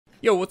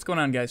Yo, what's going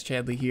on guys,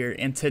 Chadley here,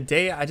 and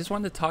today I just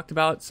wanted to talk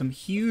about some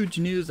huge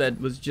news that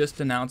was just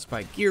announced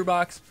by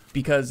Gearbox,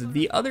 because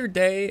the other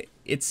day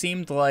it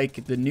seemed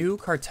like the new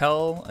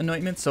Cartel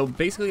anointments, so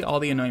basically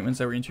all the anointments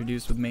that were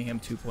introduced with Mayhem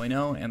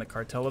 2.0 and the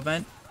Cartel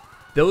event,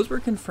 those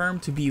were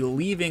confirmed to be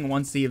leaving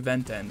once the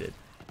event ended.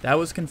 That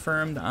was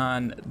confirmed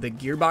on the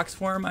Gearbox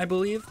forum, I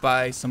believe,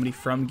 by somebody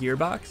from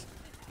Gearbox,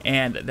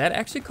 and that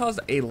actually caused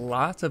a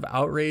lot of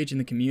outrage in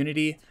the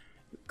community,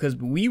 because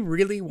we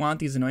really want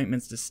these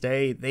anointments to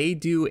stay. They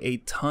do a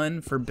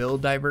ton for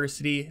build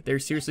diversity.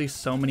 There's seriously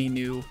so many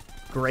new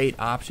great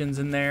options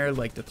in there,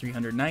 like the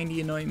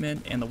 390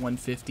 anointment and the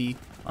 150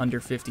 under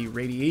 50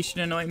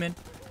 radiation anointment.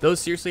 Those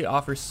seriously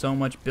offer so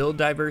much build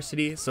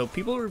diversity, so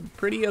people were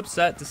pretty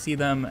upset to see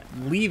them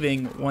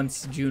leaving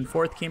once June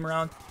 4th came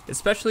around,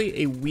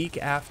 especially a week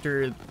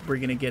after we're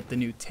gonna get the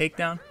new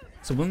takedown.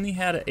 So we only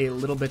had a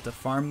little bit to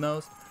farm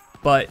those.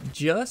 But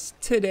just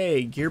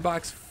today,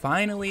 Gearbox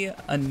finally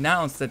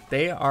announced that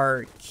they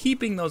are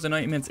keeping those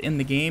anointments in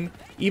the game.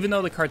 Even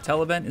though the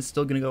Cartel event is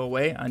still going to go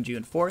away on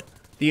June 4th,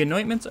 the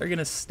anointments are going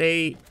to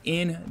stay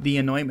in the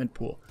anointment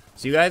pool.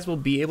 So you guys will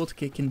be able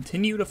to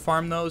continue to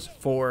farm those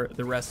for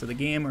the rest of the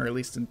game, or at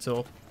least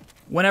until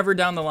whenever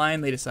down the line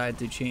they decide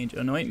to change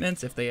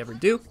anointments, if they ever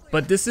do.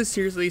 But this is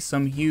seriously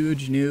some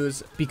huge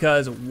news,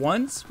 because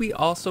once we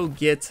also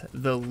get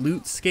the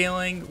loot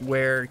scaling,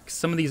 where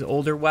some of these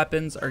older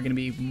weapons are going to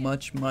be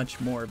much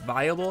more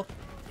viable,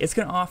 it's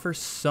going to offer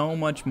so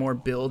much more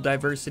build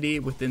diversity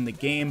within the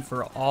game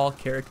for all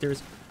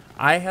characters.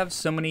 I have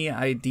so many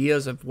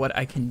ideas of what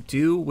I can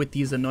do with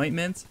these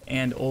anointments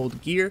and old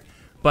gear,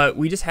 but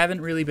we just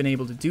haven't really been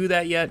able to do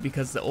that yet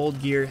because the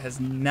old gear has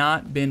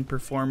not been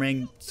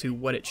performing to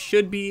what it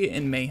should be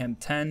in Mayhem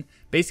 10.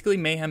 Basically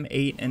Mayhem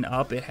 8 and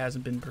up, it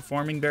hasn't been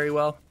performing very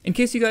well. In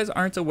case you guys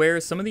aren't aware,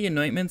 some of the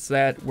anointments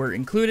that were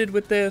included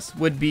with this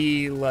would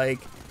be like,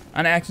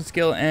 on action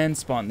skill end,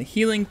 spawn the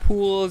healing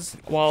pools.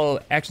 While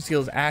action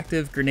skill is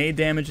active, grenade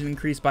damage is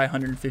increased by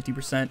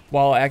 150%.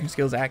 While action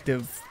skill is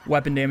active,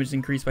 weapon damage is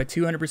increased by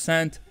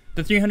 200%.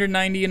 The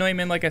 390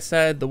 anointment, like I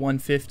said, the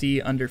 150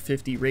 under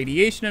 50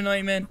 radiation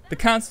anointment, the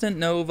constant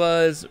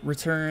novas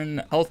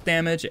return health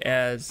damage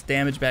as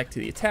damage back to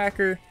the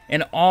attacker,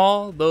 and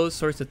all those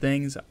sorts of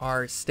things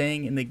are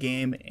staying in the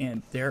game,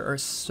 and there are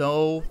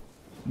so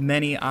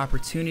many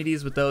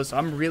opportunities with those, so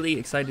I'm really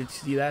excited to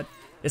see that,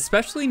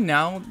 especially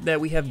now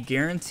that we have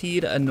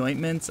guaranteed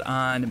anointments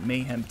on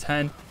Mayhem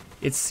 10.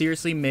 It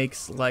seriously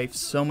makes life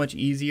so much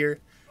easier.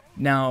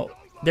 Now,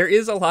 there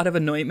is a lot of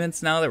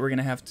anointments now that we're going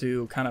to have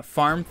to kind of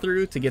farm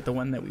through to get the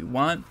one that we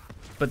want,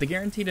 but the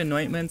guaranteed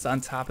anointments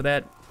on top of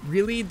that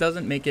really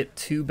doesn't make it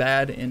too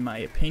bad in my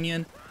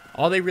opinion.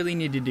 All they really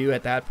need to do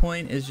at that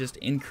point is just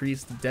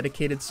increase the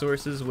dedicated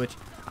sources, which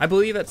I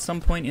believe at some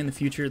point in the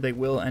future they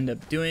will end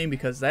up doing,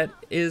 because that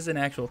is an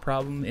actual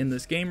problem in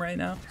this game right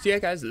now. So yeah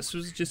guys, this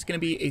was just going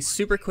to be a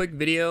super quick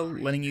video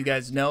letting you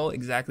guys know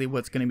exactly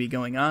what's going to be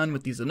going on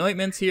with these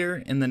anointments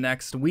here in the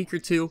next week or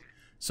two.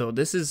 So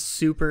this is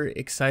super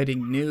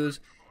exciting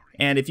news,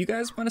 and if you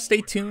guys want to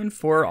stay tuned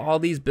for all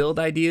these build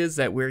ideas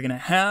that we're going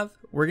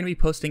to be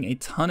posting a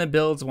ton of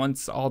builds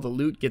once all the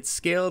loot gets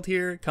scaled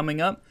here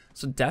coming up,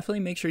 so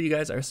definitely make sure you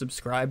guys are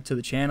subscribed to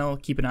the channel,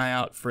 keep an eye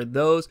out for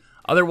those.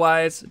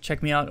 Otherwise,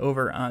 check me out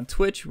over on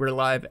Twitch. We're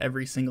live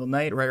every single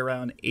night right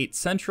around 8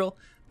 Central,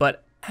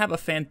 but have a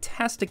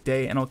fantastic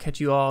day, and I'll catch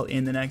you all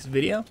in the next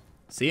video.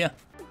 See ya!